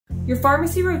Your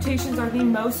pharmacy rotations are the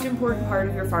most important part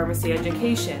of your pharmacy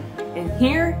education, and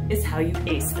here is how you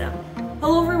ace them.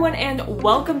 Hello everyone and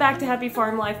welcome back to Happy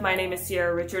Pharm Life. My name is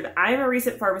Sierra Richard. I am a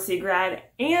recent pharmacy grad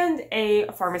and a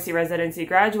pharmacy residency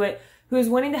graduate who is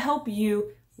wanting to help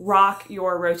you rock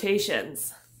your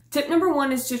rotations. Tip number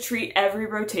one is to treat every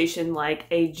rotation like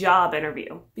a job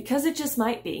interview, because it just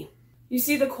might be. You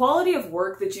see, the quality of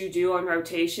work that you do on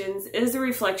rotations is a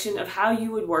reflection of how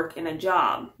you would work in a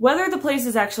job. Whether the place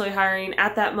is actually hiring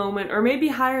at that moment or maybe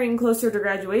hiring closer to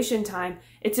graduation time,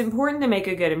 it's important to make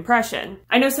a good impression.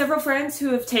 I know several friends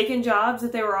who have taken jobs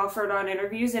that they were offered on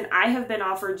interviews, and I have been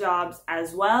offered jobs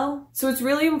as well. So it's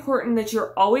really important that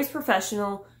you're always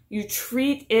professional. You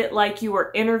treat it like you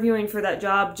were interviewing for that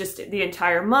job just the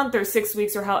entire month or 6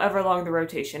 weeks or however long the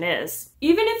rotation is.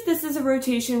 Even if this is a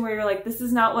rotation where you're like, this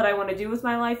is not what I want to do with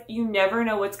my life, you never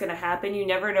know what's going to happen. You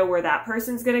never know where that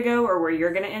person's going to go or where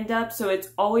you're going to end up. So it's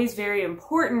always very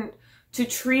important to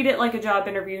treat it like a job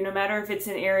interview, no matter if it's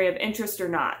an area of interest or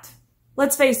not.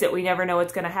 Let's face it, we never know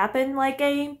what's going to happen, like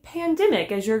a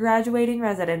pandemic as you're graduating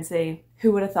residency.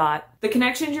 Who would have thought? The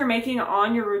connections you're making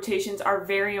on your rotations are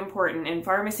very important, and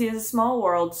pharmacy is a small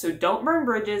world, so don't burn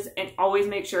bridges and always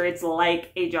make sure it's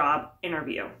like a job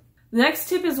interview. The next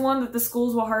tip is one that the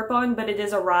schools will harp on, but it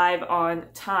is arrive on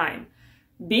time.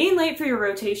 Being late for your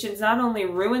rotations not only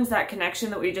ruins that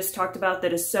connection that we just talked about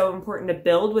that is so important to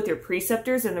build with your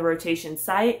preceptors in the rotation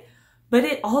site, but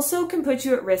it also can put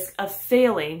you at risk of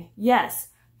failing. Yes,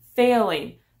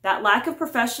 failing. That lack of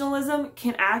professionalism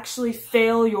can actually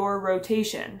fail your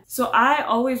rotation. So I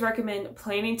always recommend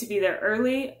planning to be there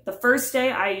early. The first day,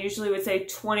 I usually would say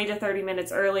 20 to 30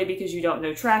 minutes early because you don't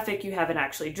know traffic, you haven't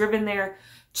actually driven there.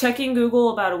 Checking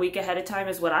Google about a week ahead of time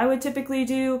is what I would typically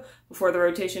do before the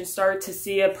rotation starts to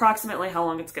see approximately how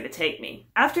long it's going to take me.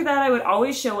 After that, I would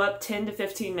always show up 10 to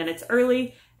 15 minutes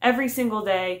early every single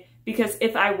day, because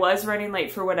if I was running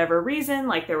late for whatever reason,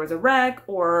 like there was a wreck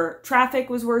or traffic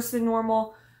was worse than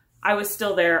normal, I was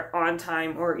still there on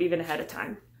time or even ahead of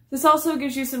time. This also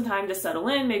gives you some time to settle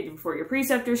in, maybe before your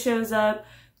preceptor shows up,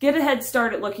 get a head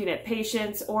start at looking at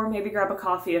patients, or maybe grab a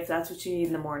coffee if that's what you need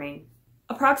in the morning.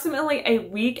 Approximately a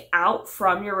week out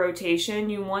from your rotation,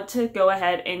 you want to go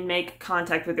ahead and make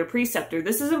contact with your preceptor.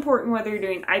 This is important whether you're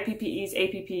doing IPPEs,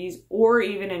 APPEs, or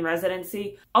even in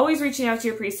residency. Always reaching out to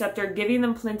your preceptor, giving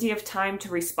them plenty of time to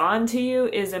respond to you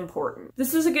is important.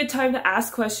 This is a good time to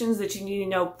ask questions that you need to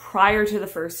know prior to the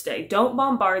first day. Don't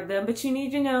bombard them, but you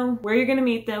need to know where you're going to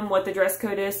meet them, what the dress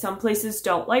code is. Some places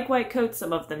don't like white coats,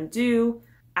 some of them do.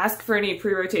 Ask for any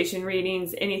pre-rotation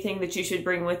readings, anything that you should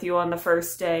bring with you on the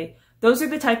first day. Those are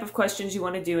the type of questions you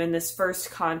want to do in this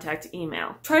first contact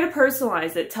email. Try to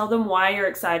personalize it. Tell them why you're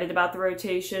excited about the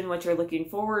rotation, what you're looking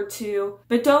forward to,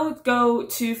 but don't go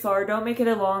too far. Don't make it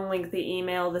a long, lengthy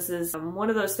email. This is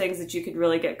one of those things that you could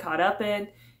really get caught up in.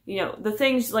 You know, the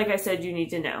things, like I said, you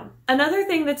need to know. Another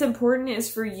thing that's important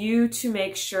is for you to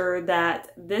make sure that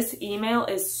this email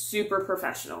is super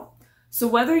professional. So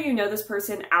whether you know this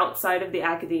person outside of the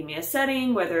academia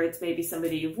setting, whether it's maybe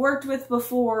somebody you've worked with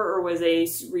before or was a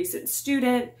recent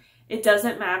student, it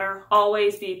doesn't matter.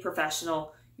 Always be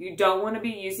professional. You don't want to be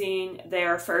using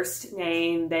their first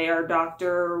name, their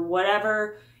doctor,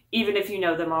 whatever, even if you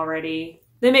know them already.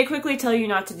 They may quickly tell you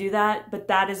not to do that, but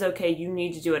that is okay. You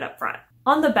need to do it up front.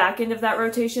 On the back end of that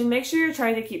rotation, make sure you're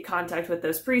trying to keep contact with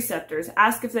those preceptors.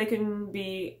 Ask if they can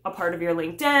be a part of your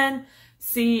LinkedIn.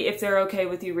 See if they're okay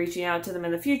with you reaching out to them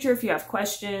in the future if you have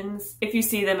questions. If you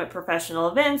see them at professional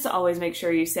events, always make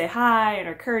sure you say hi and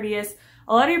are courteous.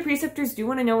 A lot of your preceptors do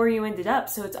want to know where you ended up,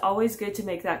 so it's always good to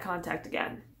make that contact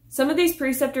again. Some of these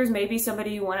preceptors may be somebody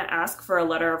you want to ask for a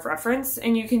letter of reference,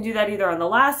 and you can do that either on the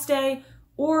last day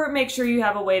or make sure you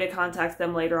have a way to contact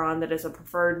them later on that is a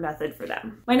preferred method for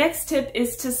them. My next tip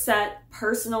is to set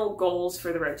personal goals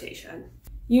for the rotation.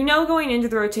 You know going into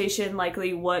the rotation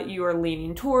likely what you are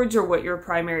leaning towards or what your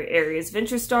primary areas of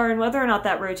interest are and whether or not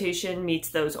that rotation meets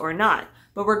those or not.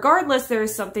 But regardless, there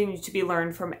is something to be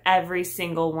learned from every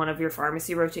single one of your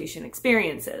pharmacy rotation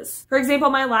experiences. For example,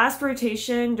 my last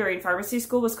rotation during pharmacy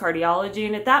school was cardiology,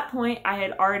 and at that point, I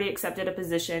had already accepted a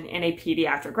position in a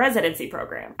pediatric residency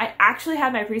program. I actually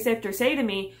had my preceptor say to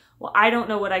me, well, I don't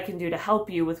know what I can do to help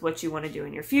you with what you want to do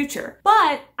in your future.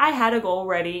 But I had a goal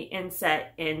ready and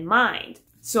set in mind.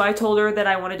 So I told her that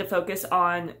I wanted to focus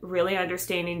on really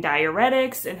understanding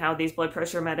diuretics and how these blood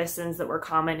pressure medicines that were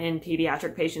common in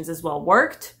pediatric patients as well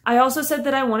worked. I also said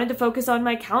that I wanted to focus on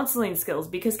my counseling skills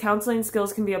because counseling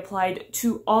skills can be applied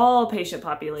to all patient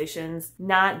populations,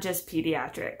 not just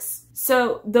pediatrics.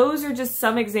 So those are just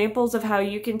some examples of how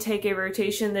you can take a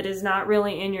rotation that is not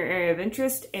really in your area of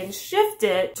interest and shift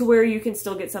it to where you can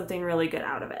still get something really good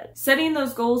out of it. Setting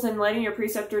those goals and letting your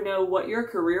preceptor know what your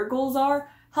career goals are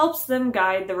helps them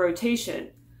guide the rotation.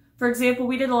 For example,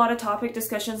 we did a lot of topic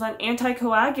discussions on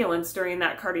anticoagulants during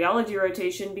that cardiology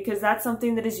rotation because that's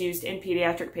something that is used in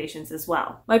pediatric patients as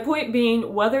well. My point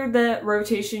being, whether the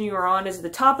rotation you are on is the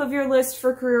top of your list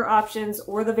for career options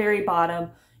or the very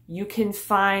bottom, you can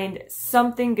find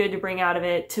something good to bring out of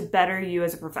it to better you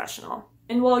as a professional.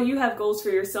 And while you have goals for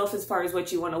yourself as far as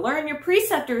what you want to learn, your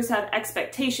preceptors have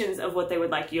expectations of what they would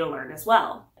like you to learn as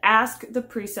well. Ask the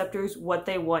preceptors what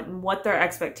they want and what their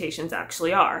expectations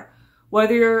actually are.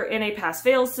 Whether you're in a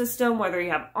pass-fail system, whether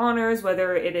you have honors,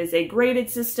 whether it is a graded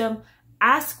system,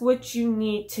 ask what you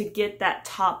need to get that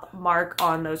top mark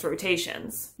on those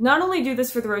rotations. Not only do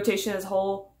this for the rotation as a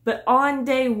whole, but on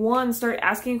day one, start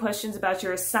asking questions about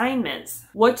your assignments.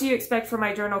 What do you expect from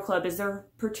my journal club? Is there a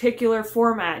particular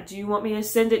format? Do you want me to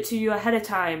send it to you ahead of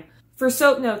time? For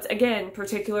soap notes, again,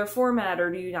 particular format,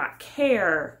 or do you not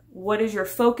care? What is your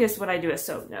focus when I do a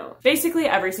soap note? Basically,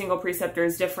 every single preceptor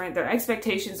is different. Their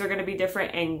expectations are going to be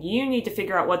different, and you need to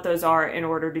figure out what those are in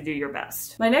order to do your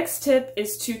best. My next tip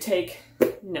is to take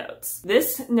notes.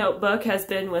 This notebook has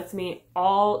been with me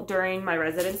all during my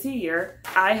residency year.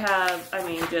 I have,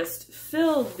 just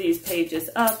filled these pages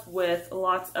up with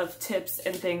lots of tips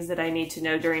and things that I need to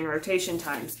know during rotation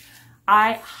times.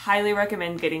 I highly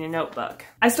recommend getting a notebook.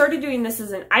 I started doing this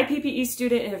as an IPPE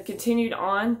student and have continued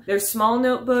on. There's small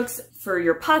notebooks for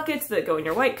your pockets that go in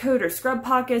your white coat or scrub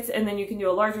pockets, and then you can do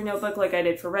a larger notebook like I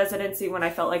did for residency when I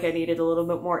felt like I needed a little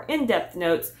bit more in-depth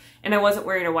notes and I wasn't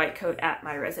wearing a white coat at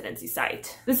my residency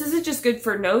site. This isn't just good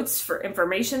for notes, for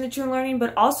information that you're learning,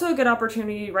 but also a good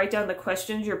opportunity to write down the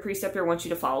questions your preceptor wants you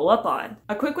to follow up on.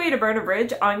 A quick way to burn a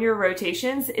bridge on your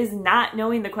rotations is not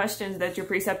knowing the questions that your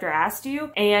preceptor asked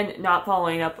you and not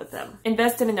following up with them.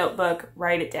 Invest in a notebook,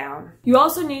 write it down. You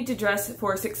also need to dress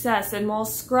for success, and while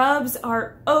scrubs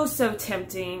are oh so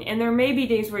tempting, and there may be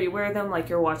days where you wear them like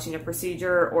you're watching a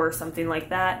procedure or something like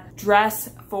that, dress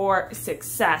for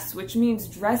success, which means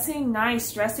dressing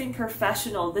nice, dressing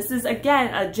professional. This is,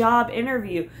 again, a job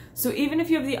interview. So even if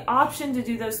you have the option to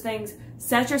do those things,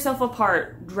 set yourself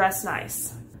apart, dress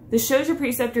nice. This shows your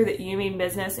preceptor that you mean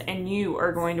business and you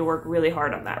are going to work really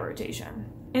hard on that rotation.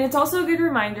 And it's also a good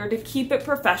reminder to keep it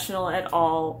professional at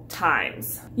all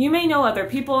times. You may know other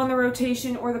people on the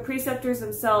rotation or the preceptors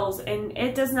themselves, and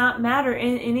it does not matter.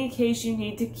 In any case, you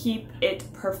need to keep it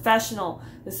professional.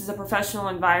 This is a professional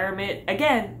environment.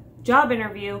 Again, job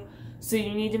interview. So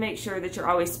you need to make sure that you're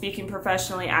always speaking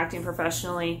professionally, acting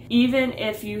professionally, even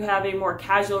if you have a more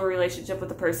casual relationship with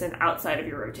the person outside of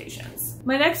your rotations.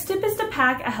 My next tip is to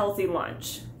pack a healthy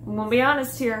lunch. I'm gonna be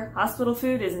honest here, hospital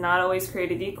food is not always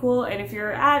created equal, and if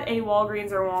you're at a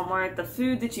Walgreens or Walmart, the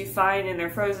food that you find in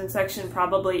their frozen section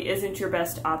probably isn't your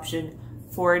best option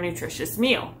for a nutritious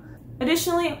meal.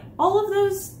 Additionally, all of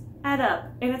those add up,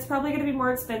 and it's probably going to be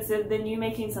more expensive than you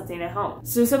making something at home.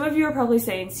 So some of you are probably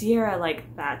saying, Sierra,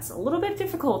 that's a little bit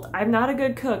difficult. I'm not a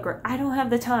good cook, or I don't have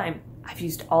the time. I've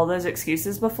used all those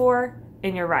excuses before,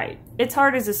 and you're right. It's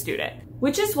hard as a student.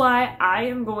 Which is why I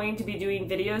am going to be doing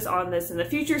videos on this in the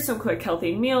future, some quick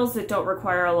healthy meals that don't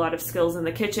require a lot of skills in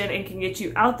the kitchen and can get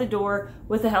you out the door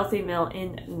with a healthy meal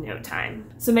in no time.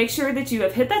 So make sure that you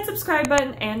have hit that subscribe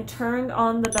button and turned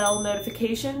on the bell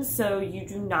notifications so you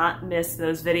do not miss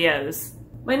those videos.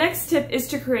 My next tip is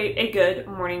to create a good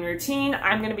morning routine.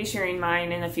 I'm going to be sharing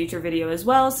mine in a future video as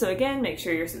well, so again, make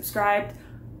sure you're subscribed.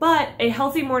 But a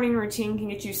healthy morning routine can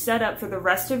get you set up for the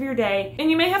rest of your day, and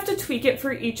you may have to tweak it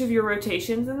for each of your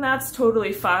rotations, and that's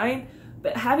totally fine.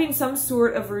 But having some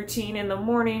sort of routine in the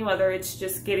morning, whether it's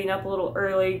just getting up a little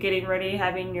early, getting ready,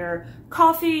 having your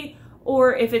coffee,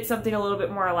 or if it's something a little bit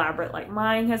more elaborate like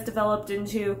mine has developed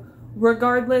into,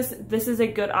 regardless, this is a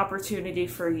good opportunity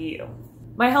for you.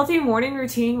 My healthy morning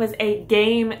routine was a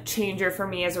game changer for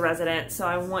me as a resident, so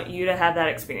I want you to have that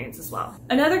experience as well.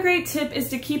 Another great tip is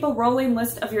to keep a rolling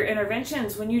list of your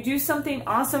interventions. When you do something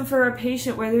awesome for a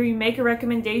patient, whether you make a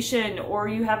recommendation or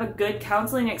you have a good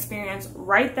counseling experience,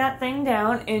 write that thing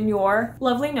down in your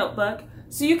lovely notebook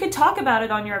So you could talk about it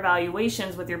on your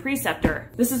evaluations with your preceptor.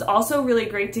 This is also really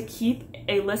great to keep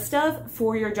a list of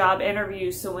for your job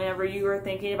interviews, so whenever you are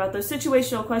thinking about those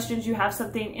situational questions, you have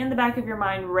something in the back of your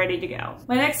mind ready to go.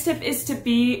 My next tip is to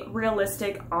be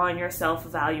realistic on your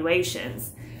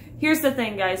self-evaluations. Here's the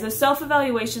thing, guys, those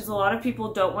self-evaluations, a lot of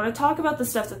people don't want to talk about the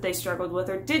stuff that they struggled with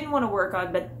or didn't want to work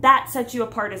on, but that sets you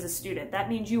apart as a student. That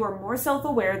means you are more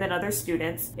self-aware than other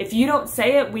students. If you don't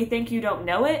say it, we think you don't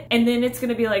know it, and then it's going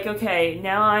to be like, okay,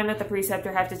 now I'm at the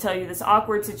preceptor, have to tell you this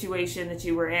awkward situation that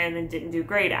you were in and didn't do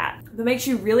great at. What makes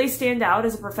you really stand out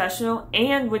as a professional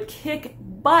and would kick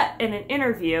butt in an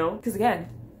interview, because again,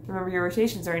 remember your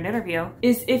rotations are an interview,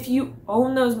 is if you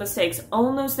own those mistakes,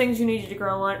 own those things you needed to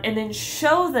grow on, and then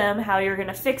show them how you're going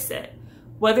to fix it.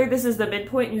 Whether this is the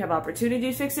midpoint and you have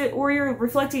opportunity to fix it, or you're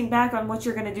reflecting back on what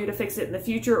you're going to do to fix it in the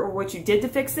future or what you did to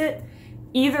fix it,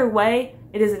 either way,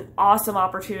 it is an awesome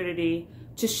opportunity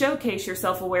to showcase your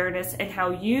self-awareness and how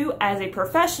you as a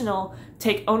professional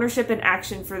take ownership and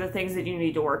action for the things that you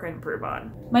need to work and improve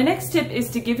on. My next tip is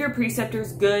to give your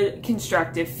preceptors good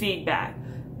constructive feedback.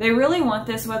 They really want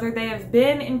this whether they have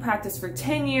been in practice for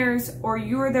 10 years or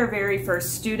you're their very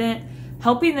first student.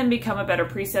 Helping them become a better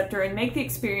preceptor and make the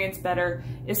experience better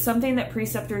is something that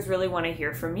preceptors really want to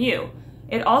hear from you.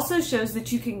 It also shows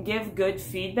that you can give good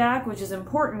feedback, which is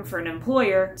important for an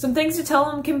employer. Some things to tell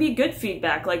them can be good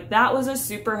feedback, like that was a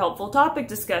super helpful topic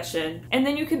discussion. And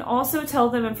then you can also tell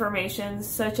them information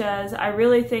such as, I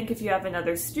really think if you have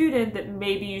another student that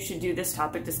maybe you should do this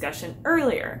topic discussion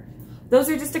earlier. Those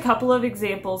are just a couple of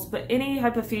examples, but any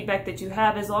type of feedback that you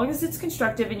have, as long as it's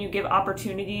constructive and you give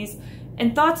opportunities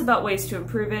and thoughts about ways to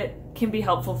improve it, can be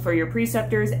helpful for your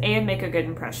preceptors and make a good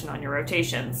impression on your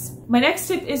rotations. My next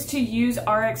tip is to use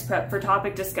RxPrep for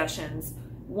topic discussions.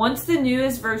 Once the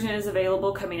newest version is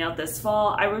available coming out this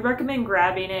fall, I would recommend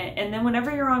grabbing it, and then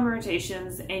whenever you're on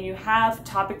rotations and you have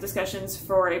topic discussions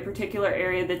for a particular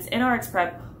area that's in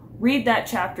RxPrep, read that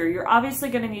chapter. You're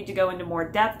obviously going to need to go into more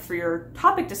depth for your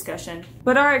topic discussion,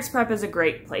 but RxPrep is a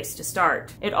great place to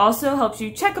start. It also helps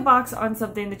you check a box on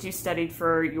something that you studied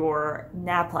for your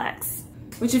NAPLEX,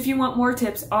 which if you want more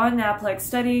tips on NAPLEX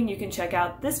studying, you can check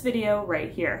out this video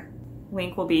right here.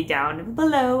 Link will be down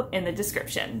below in the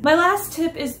description. My last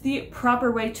tip is the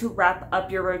proper way to wrap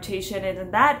up your rotation,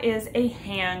 and that is a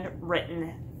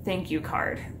handwritten thank you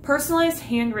card. Personalized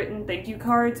handwritten thank you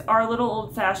cards are a little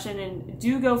old-fashioned and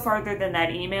do go farther than that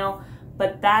email,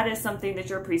 but that is something that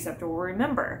your preceptor will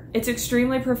remember. It's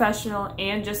extremely professional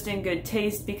and just in good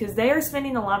taste because they are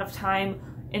spending a lot of time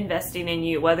investing in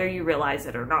you, whether you realize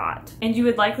it or not. And you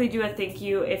would likely do a thank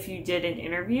you if you did an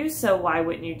interview, so why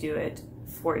wouldn't you do it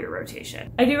for your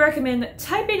rotation? I do recommend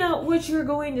typing out what you're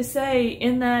going to say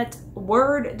in that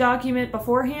Word document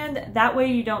beforehand. That way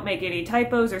you don't make any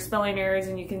typos or spelling errors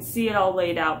and you can see it all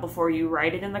laid out before you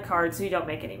write it in the card so you don't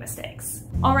make any mistakes.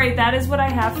 Alright, that is what I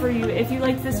have for you. If you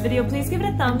liked this video, please give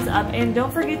it a thumbs up and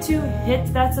don't forget to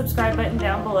hit that subscribe button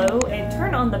down below and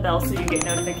turn on the bell so you get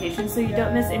notifications so you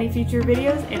don't miss any future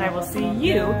videos, and I will see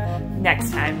you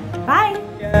next time.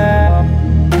 Bye!